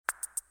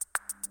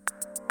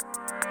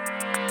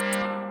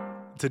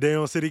Today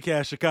on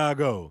CityCast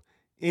Chicago,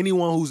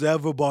 anyone who's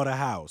ever bought a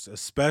house,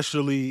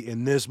 especially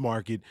in this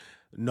market,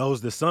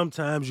 knows that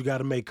sometimes you got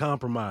to make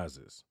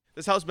compromises.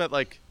 This house met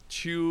like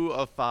 2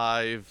 of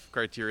 5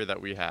 criteria that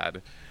we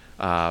had.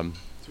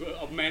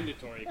 Of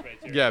mandatory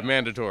criteria. Yeah,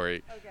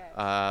 mandatory.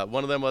 Okay.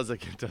 One of them was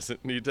like it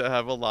doesn't need to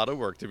have a lot of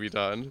work to be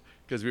done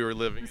because we were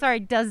living. Sorry,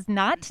 does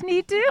not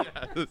need to?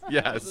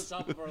 Yes. That was the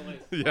top of our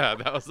list. Yeah,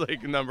 that was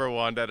like number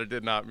 1 that it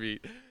did not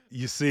meet.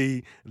 You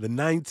see, the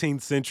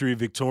 19th century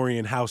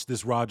Victorian house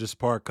this Rogers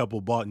Park couple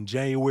bought in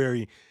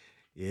January,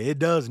 it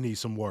does need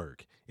some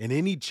work. And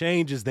any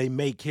changes they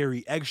make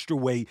carry extra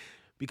weight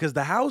because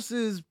the house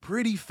is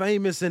pretty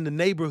famous in the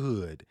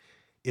neighborhood.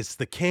 It's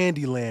the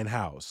Candyland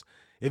house.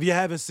 If you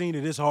haven't seen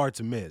it, it's hard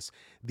to miss.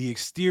 The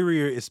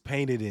exterior is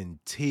painted in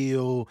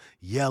teal,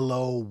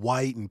 yellow,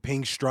 white, and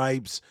pink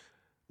stripes.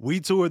 We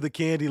toured the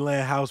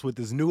Candyland house with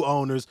its new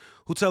owners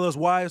who tell us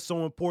why it's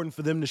so important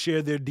for them to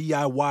share their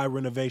DIY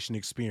renovation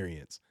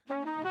experience.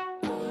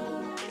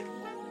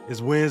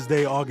 It's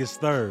Wednesday, August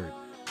 3rd.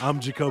 I'm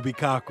Jacoby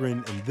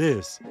Cochran, and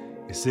this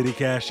is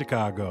CityCast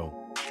Chicago.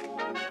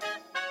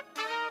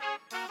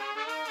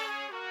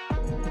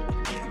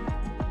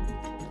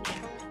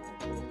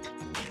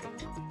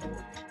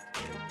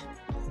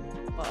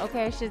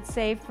 Okay, I should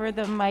say for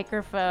the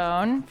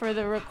microphone, for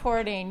the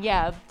recording.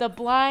 Yeah, the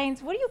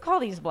blinds. What do you call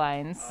these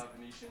blinds?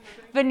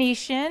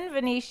 Venetian.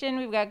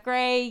 We've got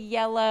gray,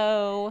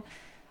 yellow,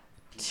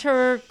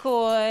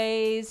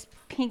 turquoise,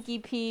 pinky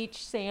peach,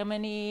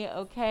 salmony.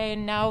 Okay,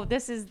 and now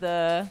this is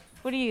the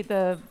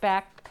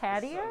back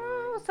patio?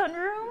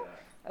 Sunroom?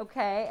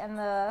 Okay, and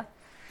the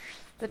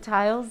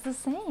tile's the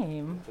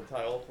same. The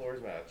tile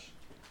floors match.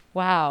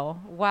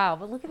 Wow,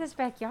 but look at this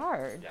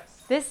backyard.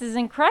 Yes. This is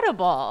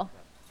incredible.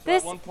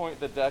 At one point,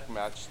 the deck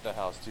matched the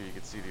house too. You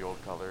could see the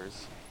old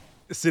colors.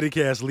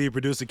 CityCast lead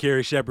producer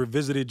Carrie Shepard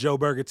visited Joe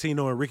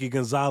Bergatino and Ricky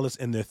Gonzalez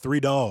and their 3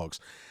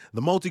 dogs.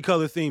 The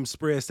multicolor theme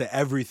spreads to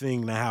everything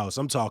in the house.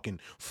 I'm talking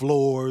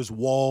floors,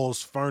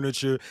 walls,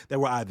 furniture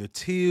that were either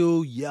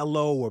teal,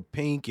 yellow, or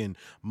pink, and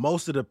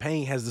most of the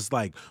paint has this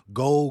like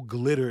gold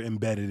glitter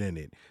embedded in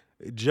it.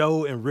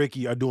 Joe and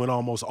Ricky are doing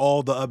almost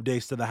all the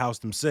updates to the house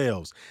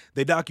themselves.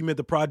 They document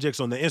the projects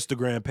on the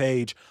Instagram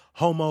page,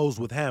 Homos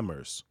with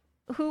Hammers.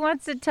 Who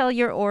wants to tell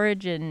your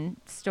origin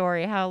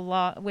story?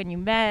 When you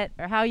met,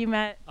 or how you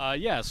met?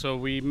 So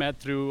we met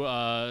through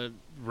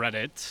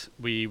Reddit.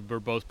 We were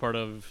both part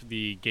of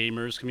the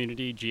gamers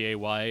community,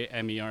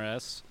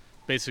 GAYMERS,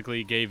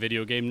 basically gay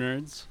video game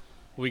nerds.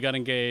 We got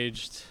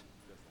engaged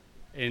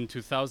in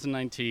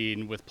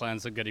 2019 with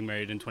plans of getting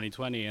married in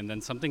 2020, and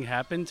then something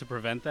happened to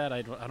prevent that.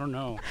 I don't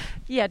know.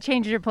 Yeah,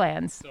 change your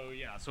plans.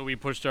 So we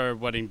pushed our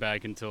wedding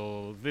back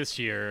until this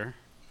year.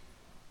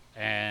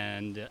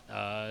 And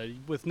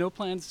with no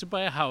plans to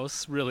buy a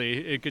house,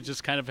 really, it could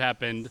just kind of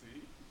happened.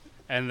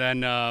 And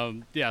then,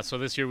 so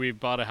this year we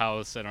bought a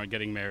house and are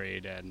getting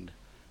married, and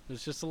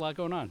there's just a lot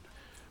going on.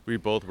 We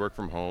both work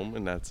from home,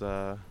 and that's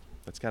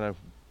kind of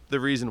the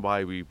reason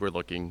why we were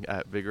looking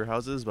at bigger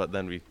houses, but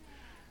then we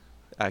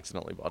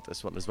accidentally bought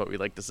this one, is what we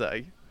like to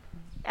say.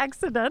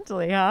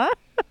 Accidentally, huh?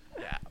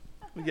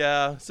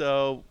 Yeah,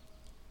 so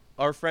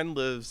our friend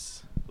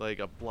lives like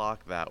a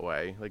block that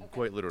way, like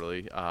quite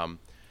literally.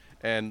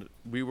 And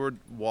we would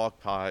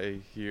walk by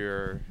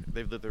here.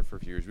 They've lived there for a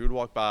few years. We would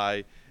walk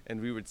by, and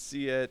we would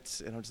see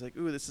it, and I'm just like,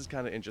 ooh, this is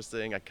kind of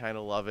interesting. I kind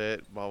of love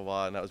it, blah, blah,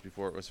 blah. And that was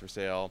before it was for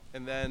sale.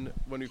 And then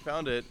when we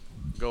found it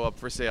go up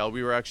for sale,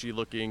 we were actually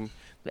looking.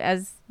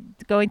 As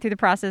going through the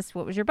process,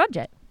 what was your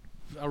budget?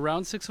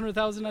 Around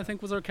 $600,000, I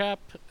think, was our cap,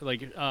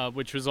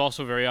 which was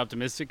also very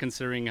optimistic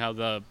considering how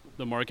the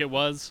market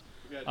was.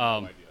 We had no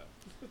idea.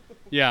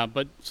 Yeah,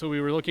 but so we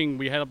were looking,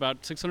 we had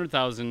about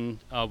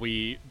 $600,000.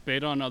 We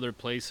bid on other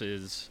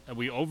places.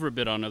 We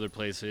overbid on other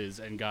places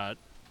and got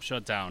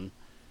shut down.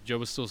 Joe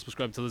was still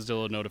subscribed to the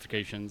Zillow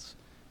notifications.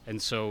 And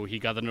so he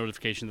got the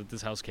notification that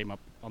this house came up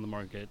on the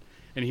market.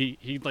 And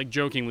he like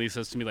jokingly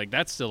says to me, like,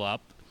 that's still up.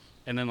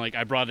 And then like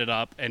I brought it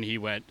up and he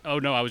went, oh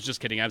no, I was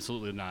just kidding.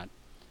 Absolutely not.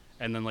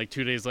 And then like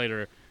 2 days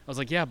later, I was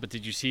like, yeah, but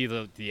did you see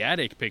the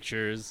attic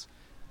pictures?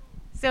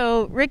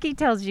 So Ricky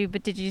tells you,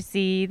 but did you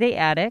see the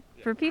attic?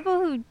 For people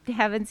who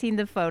haven't seen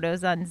the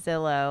photos on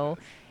Zillow,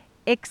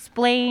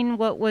 explain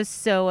what was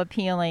so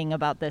appealing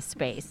about this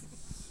space.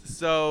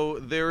 So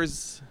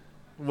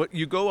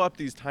you go up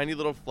these tiny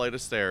little flight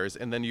of stairs,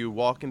 and then you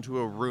walk into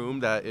a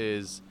room that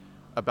is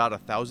about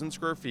 1,000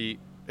 square feet.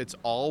 It's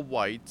all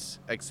white,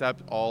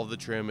 except all the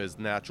trim is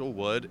natural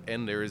wood,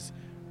 and there's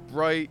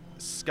bright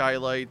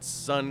skylights,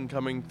 sun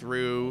coming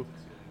through,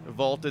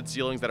 vaulted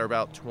ceilings that are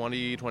about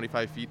 20,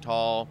 25 feet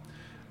tall.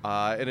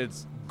 And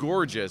it's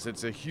gorgeous.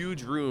 It's a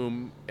huge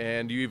room,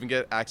 and you even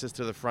get access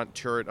to the front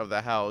turret of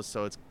the house,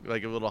 so it's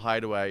like a little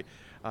hideaway.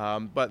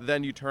 But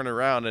then you turn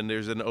around, and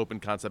there's an open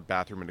concept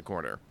bathroom in the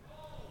corner.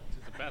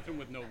 It's a bathroom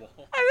with no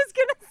wall. I was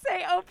going to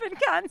say open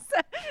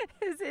concept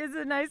is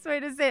a nice way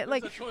to say it.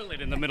 There's a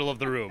toilet in the middle of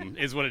the room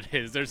is what it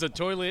is. There's a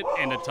toilet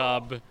and a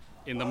tub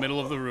in the middle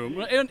of the room,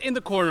 in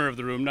the corner of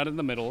the room, not in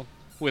the middle,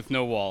 with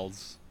no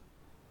walls.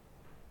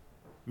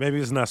 Maybe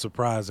it's not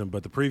surprising,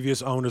 but the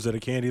previous owners of the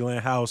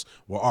Candyland house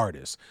were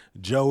artists.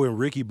 Joe and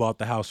Ricky bought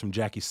the house from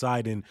Jackie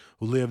Seiden,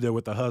 who lived there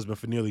with her husband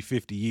for nearly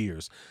 50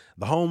 years.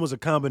 The home was a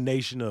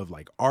combination of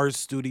like art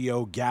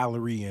studio,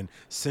 gallery, and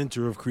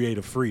center of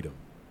creative freedom.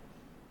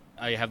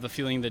 I have the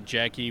feeling that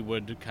Jackie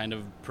would kind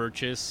of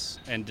purchase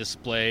and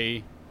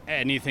display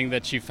anything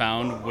that she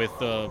found with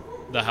the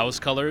house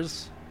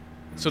colors.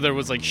 So there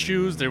was like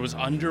shoes, there was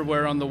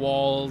underwear on the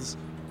walls,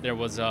 there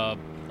was a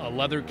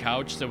leather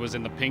couch that was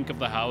in the pink of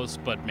the house,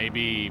 but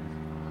maybe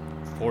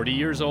 40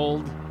 years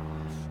old.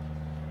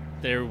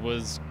 There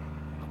was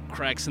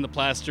cracks in the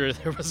plaster,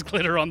 there was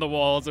glitter on the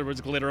walls, there was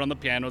glitter on the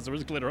pianos, there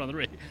was glitter on the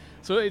radio.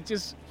 So it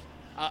just,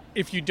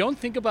 if you don't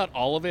think about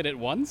all of it at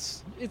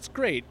once, it's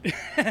great.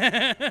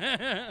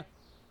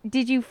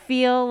 Did you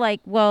feel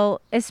like, well,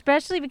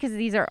 especially because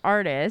these are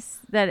artists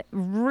that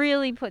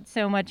really put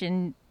so much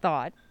in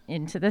thought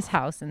into this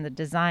house and the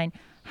design,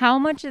 how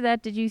much of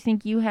that did you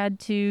think you had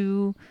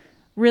to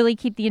really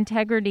keep the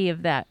integrity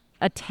of that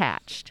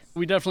attached?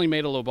 We definitely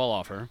made a lowball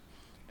offer,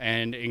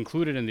 and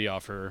included in the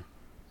offer,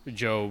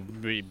 Joe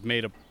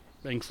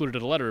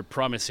included a letter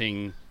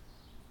promising,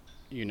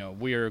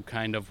 we're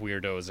kind of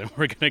weirdos and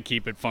we're going to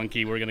keep it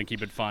funky, we're going to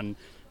keep it fun,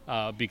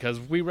 because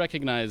we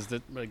recognize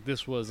that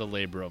this was a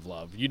labor of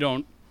love. You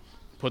don't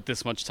put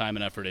this much time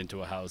and effort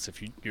into a house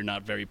if you're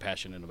not very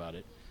passionate about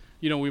it.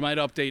 We might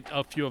update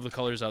a few of the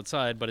colors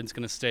outside, but it's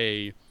going to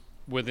stay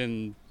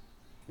within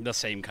the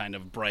same kind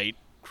of bright,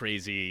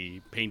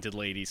 crazy, painted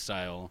lady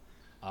style.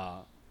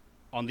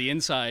 On the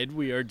inside,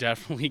 we are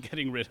definitely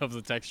getting rid of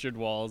the textured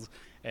walls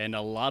and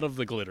a lot of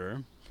the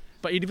glitter.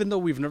 But even though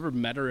we've never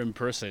met her in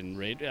person,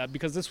 right?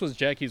 Because this was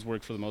Jackie's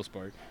work for the most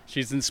part.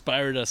 She's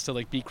inspired us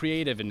to be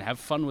creative and have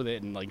fun with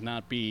it and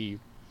not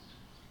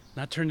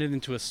turn it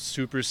into a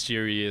super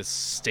serious,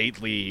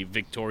 stately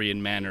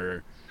Victorian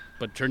manor,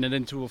 but turn it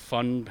into a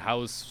fun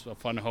house, a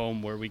fun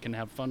home where we can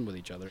have fun with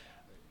each other.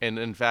 And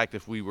in fact,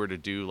 if we were to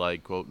do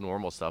quote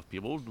normal stuff,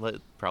 people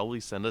would probably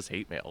send us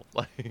hate mail.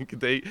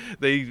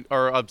 They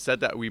are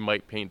upset that we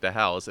might paint the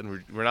house,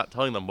 and we're not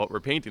telling them what we're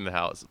painting the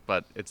house,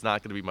 but it's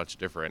not going to be much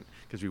different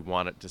because we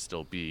want it to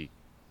still be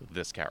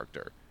this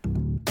character.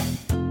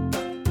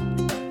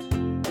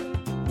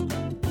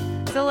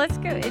 So let's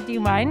go. Do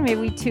you mind? Maybe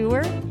we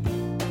tour?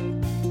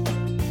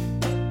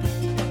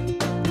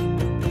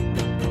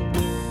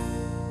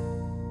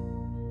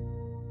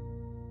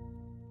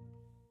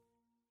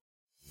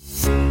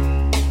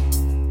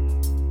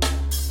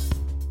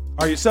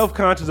 Are you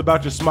self-conscious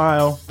about your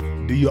smile?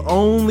 Do you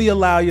only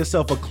allow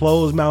yourself a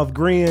closed-mouth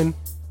grin?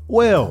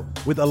 Well,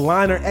 with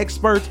Aligner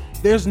Experts,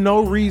 there's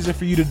no reason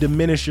for you to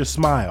diminish your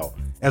smile.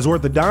 As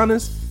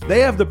orthodontists,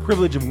 they have the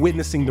privilege of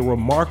witnessing the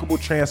remarkable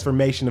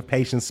transformation of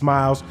patients'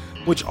 smiles,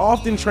 which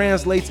often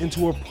translates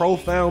into a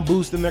profound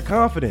boost in their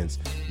confidence.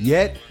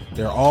 Yet,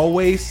 there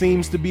always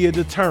seems to be a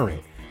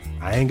deterrent.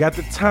 I ain't got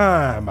the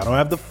time, I don't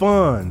have the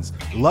funds.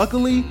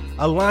 Luckily,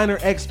 Aligner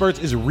Experts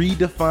is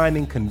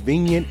redefining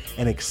convenient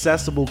and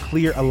accessible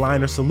clear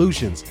aligner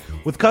solutions.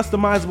 With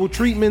customizable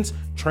treatments,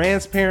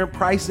 transparent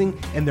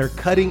pricing, and their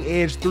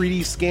cutting-edge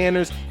 3D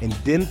scanners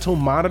and dental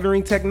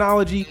monitoring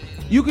technology,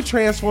 you can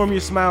transform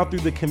your smile through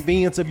the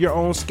convenience of your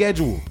own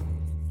schedule.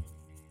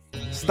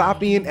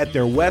 Stop in at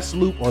their West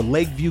Loop or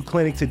Lakeview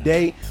clinic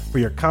today for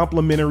your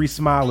complimentary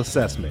smile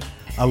assessment.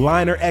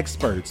 Aligner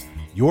Experts,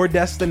 your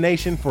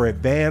destination for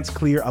advanced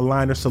clear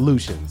aligner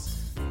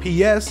solutions.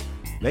 P.S.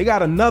 They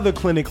got another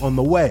clinic on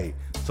the way,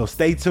 so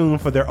stay tuned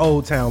for their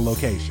Old Town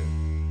location.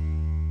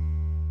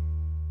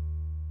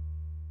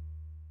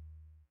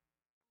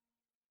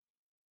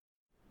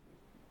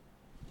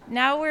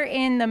 Now we're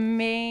in the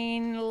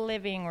main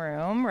living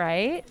room,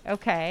 right?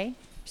 Okay.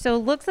 So it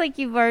looks like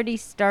you've already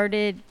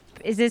started.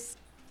 Is this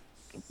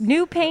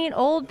new paint,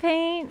 old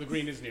paint? The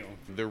green is new.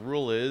 The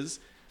rule is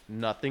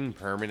nothing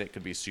permanent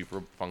could be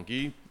super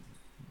funky.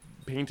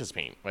 Paint is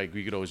paint.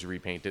 We could always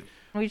repaint it.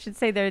 We should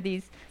say there are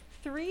these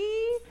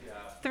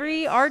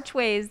three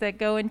archways that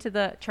go into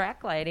the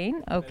track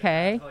lighting.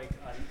 Okay. They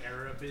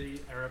have an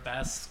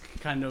Arabesque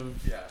kind of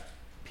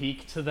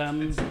peak to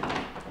them.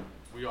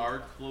 We are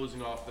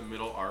closing off the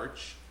middle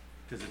arch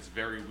because it's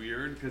very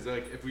weird. Because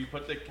if we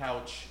put the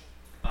couch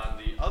on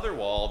the other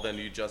wall, then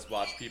you just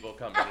watch people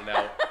come in and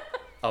out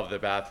of the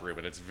bathroom,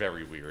 and it's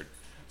very weird.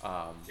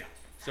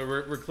 So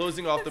we're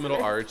closing off the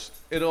middle arch.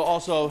 It'll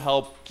also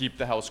help keep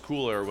the house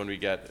cooler when we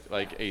get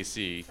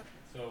AC.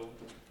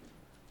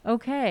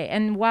 Okay,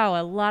 and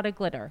wow, a lot of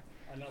glitter.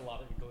 And a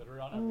lot of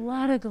glitter on everything. A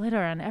lot of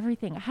glitter on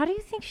everything. How do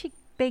you think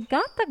they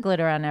got the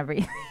glitter on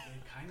everything?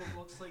 It kind of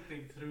looks like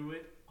they threw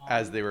it on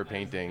as they were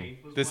painting.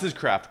 This is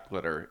craft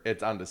glitter.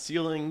 It's on the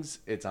ceilings,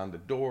 it's on the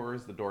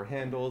doors, the door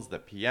handles, the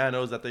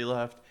pianos that they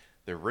left,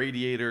 the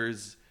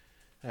radiators.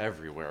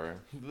 Everywhere.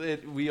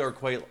 We are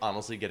quite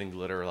honestly getting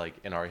glitter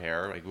in our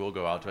hair. We'll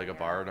go out to a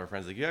bar and our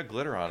friends you got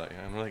glitter on it.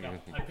 And I'm like,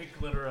 I pick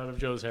glitter out of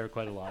Joe's hair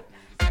quite a lot.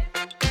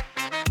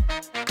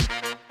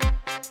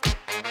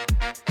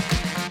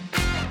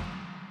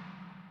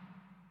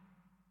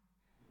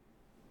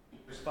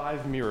 There's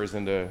 5 mirrors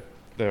in the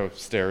the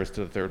stairs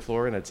to the third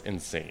floor, and it's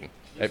insane.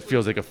 It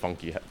feels like a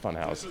funky fun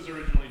house. This was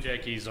originally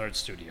Jackie's art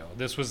studio.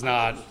 This was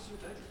not.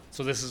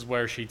 So this is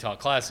where she taught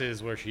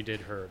classes, where she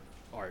did her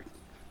art.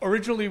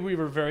 Originally, we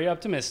were very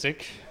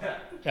optimistic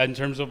in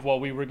terms of what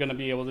we were going to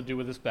be able to do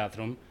with this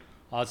bathroom.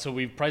 So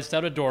we priced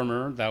out a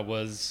dormer that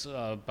was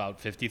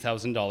about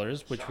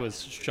 $50,000, which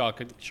was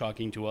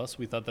shocking to us.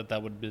 We thought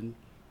that would have been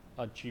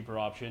a cheaper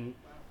option.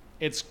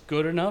 It's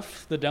good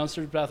enough. The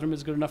downstairs bathroom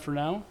is good enough for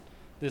now.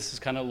 This is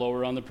kind of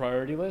lower on the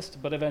priority list,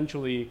 but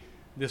eventually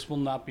this will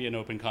not be an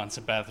open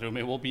concept bathroom.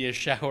 It will be a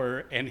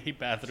shower and a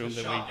bathroom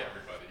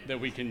that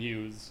we can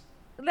use.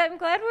 I'm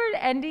glad we're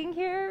ending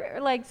here,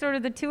 like sort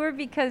of the tour,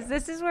 because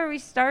this is where we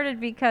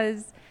started,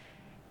 because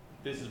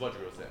This is what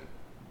drew us in.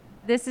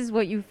 this is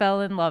what you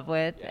fell in love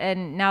with,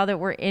 and now that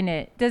we're in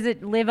it, does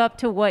it live up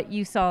to what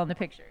you saw in the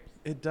pictures?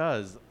 It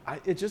does.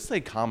 It's just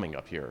like calming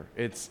up here.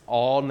 It's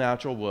all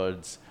natural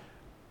woods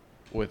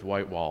with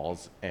white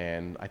walls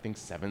and I think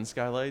 7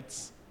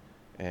 skylights,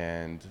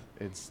 and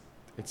it's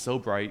so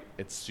bright.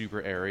 It's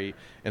super airy,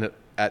 and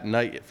at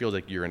night it feels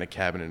like you're in a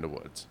cabin in the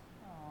woods.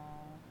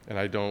 And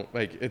I don't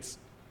like it's.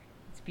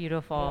 It's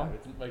beautiful. Yeah,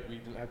 it's like we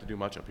didn't have to do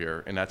much up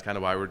here, and that's kind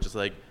of why we're just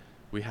like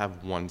we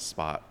have one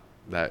spot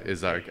that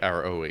is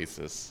our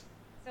oasis.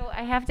 So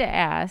I have to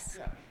ask,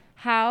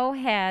 how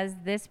has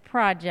this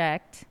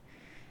project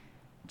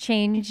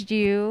changed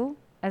you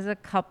as a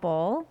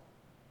couple?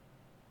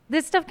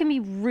 This stuff can be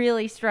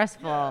really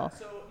stressful.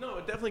 So no,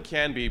 it definitely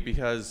can be,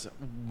 because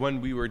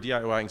when we were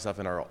DIYing stuff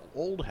in our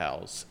old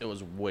house, it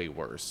was way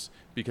worse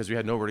because we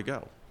had nowhere to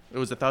go. It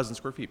was 1,000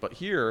 square feet, but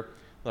here,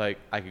 like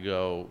I could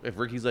go if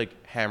Ricky's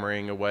like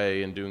hammering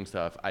away and doing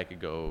stuff, I could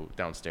go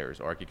downstairs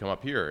or I could come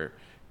up here.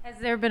 Has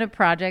there been a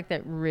project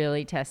that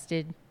really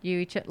tested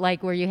you,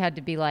 like where you had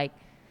to be like,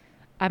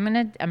 I'm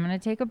gonna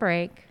take a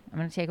break. I'm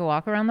gonna take a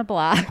walk around the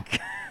block.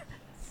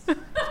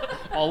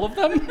 All of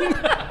them?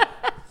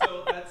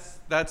 So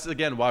that's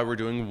again why we're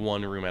doing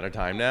one room at a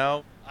time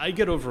now. I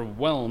get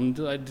overwhelmed.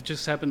 It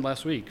just happened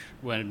last week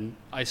when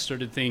I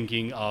started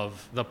thinking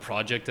of the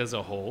project as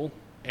a whole,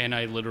 and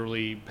I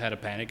literally had a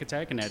panic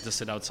attack and had to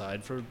sit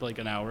outside for like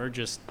an hour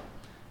just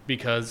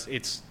because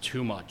it's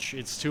too much.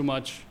 It's too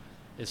much,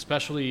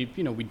 especially,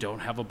 we don't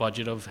have a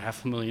budget of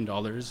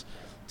 $500,000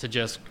 to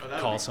just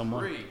call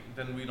someone. Great.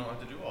 Then we don't have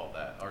to do all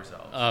that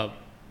ourselves.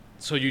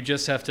 So you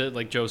just have to,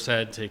 like Joe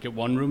said, take it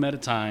one room at a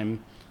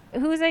time.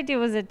 Whose idea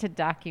was it to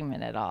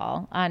document it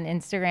all on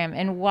Instagram,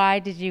 and why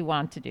did you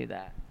want to do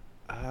that?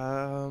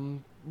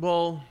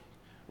 Well,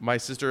 my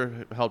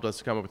sister helped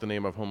us come up with the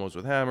name of Homos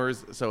with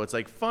Hammers, so it's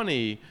like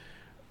funny,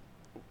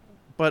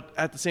 but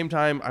at the same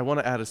time, I want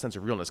to add a sense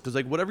of realness, because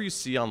like whatever you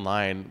see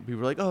online,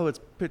 people are like, oh,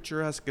 it's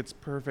picturesque, it's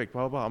perfect,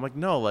 blah, blah, blah. I'm like,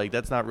 no, like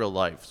that's not real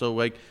life. So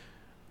like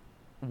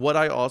what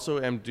I also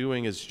am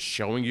doing is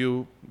showing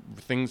you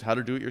things, how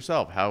to do it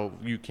yourself, how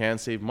you can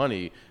save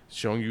money,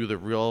 showing you the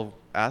real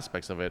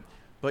aspects of it.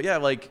 But yeah,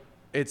 like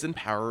it's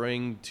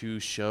empowering to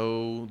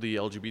show the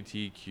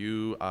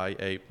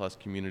LGBTQIA plus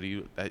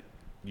community that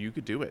you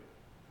could do it.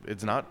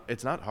 It's not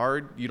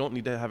hard. You don't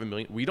need to have $1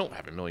 million. We don't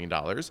have $1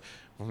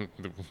 million.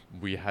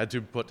 We had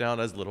to put down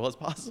as little as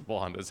possible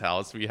on this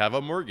house. We have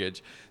a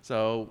mortgage.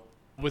 So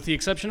with the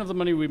exception of the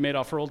money we made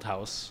off our old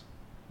house,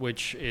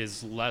 which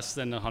is less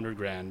than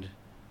 $100,000,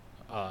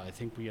 I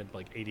think we had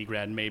like 80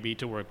 grand maybe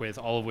to work with,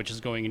 all of which is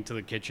going into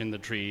the kitchen, the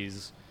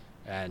trees,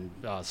 and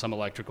some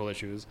electrical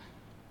issues.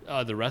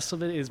 The rest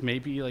of it is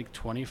maybe like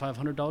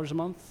 $2,500 a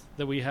month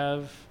that we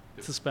have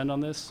to spend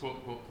on this.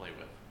 quote play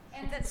with.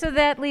 And so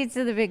that leads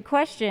to the big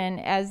question,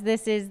 as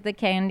this is the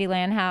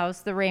Candyland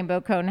house, the Rainbow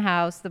Cone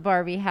house, the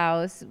Barbie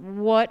house,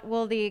 what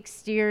will the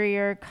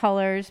exterior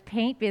colors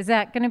paint be? Is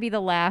that going to be the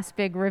last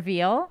big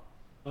reveal?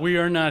 We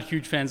are not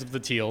huge fans of the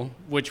teal,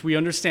 which we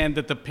understand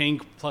that the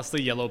pink plus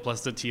the yellow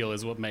plus the teal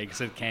is what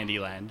makes it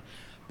Candyland.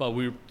 But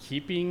we're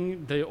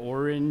keeping the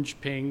orange,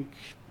 pink,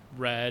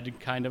 red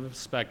kind of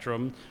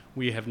spectrum.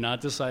 We have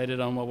not decided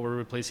on what we're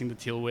replacing the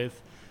teal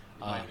with.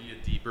 It might be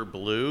a deeper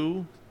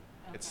blue.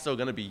 It's still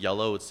going to be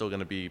yellow. It's still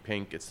going to be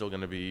pink. It's still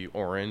going to be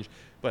orange.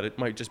 But it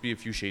might just be a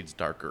few shades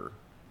darker.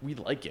 We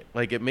like it.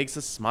 Like, it makes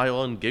us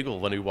smile and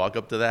giggle when we walk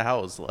up to the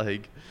house.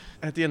 Like,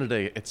 at the end of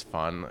the day, it's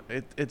fun.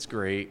 It's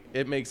great.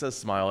 It makes us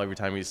smile every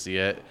time we see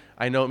it.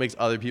 I know it makes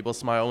other people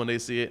smile when they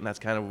see it, and that's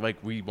kind of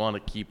like we want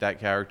to keep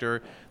that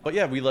character. But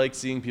yeah, we like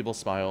seeing people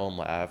smile and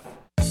laugh.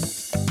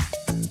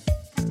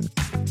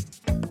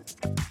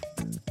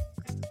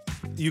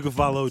 You can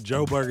follow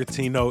Joe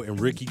Bergatino and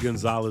Ricky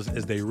Gonzalez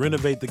as they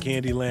renovate the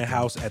Candyland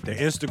house at their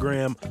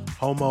Instagram,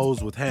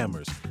 Homos with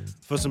Hammers.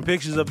 For some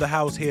pictures of the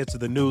house, head to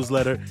the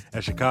newsletter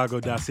at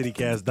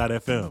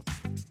chicago.citycast.fm.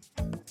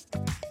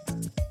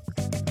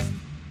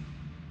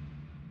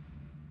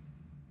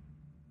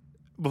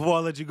 Before I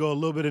let you go, a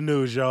little bit of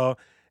news, y'all.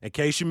 In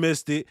case you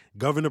missed it,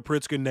 Governor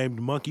Pritzker named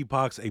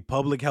monkeypox a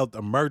public health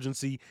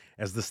emergency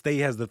as the state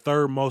has the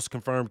third most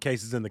confirmed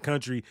cases in the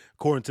country,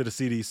 according to the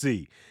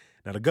CDC.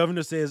 Now, the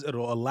governor says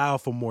it'll allow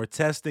for more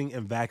testing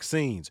and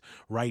vaccines.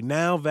 Right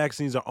now,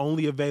 vaccines are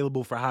only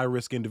available for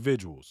high-risk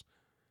individuals.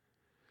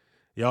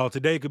 Y'all,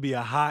 today could be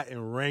a hot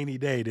and rainy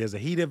day. There's a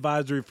heat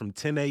advisory from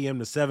 10 a.m.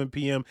 to 7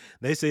 p.m.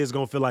 They say it's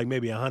going to feel like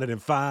maybe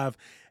 105.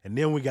 And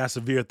then we got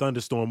severe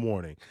thunderstorm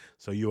warning.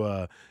 So you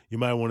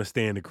might want to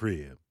stay in the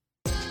crib.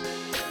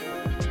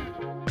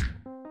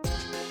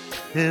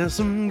 There's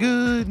some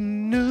good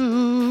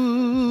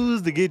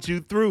news to get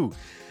you through.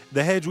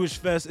 The Hedgewish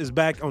Fest is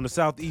back on the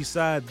southeast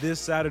side this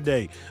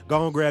Saturday.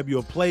 Go and grab you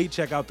a plate,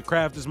 check out the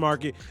Crafters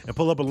Market, and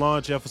pull up a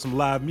lawn chair for some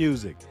live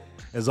music.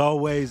 As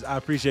always, I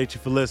appreciate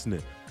you for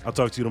listening. I'll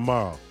talk to you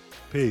tomorrow.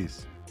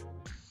 Peace.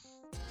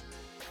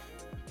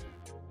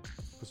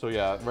 So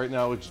yeah, right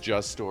now it's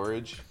just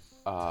storage.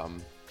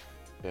 And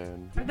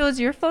Are those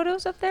your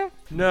photos up there?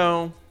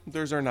 no,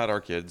 those are not our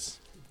kids.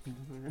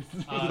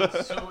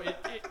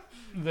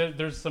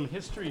 There's some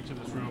history to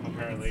this room,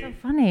 apparently. So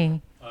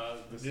funny.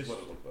 This is what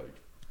it looked like.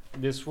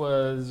 This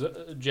was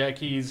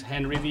Jackie's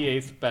Henry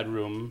VIII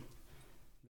bedroom.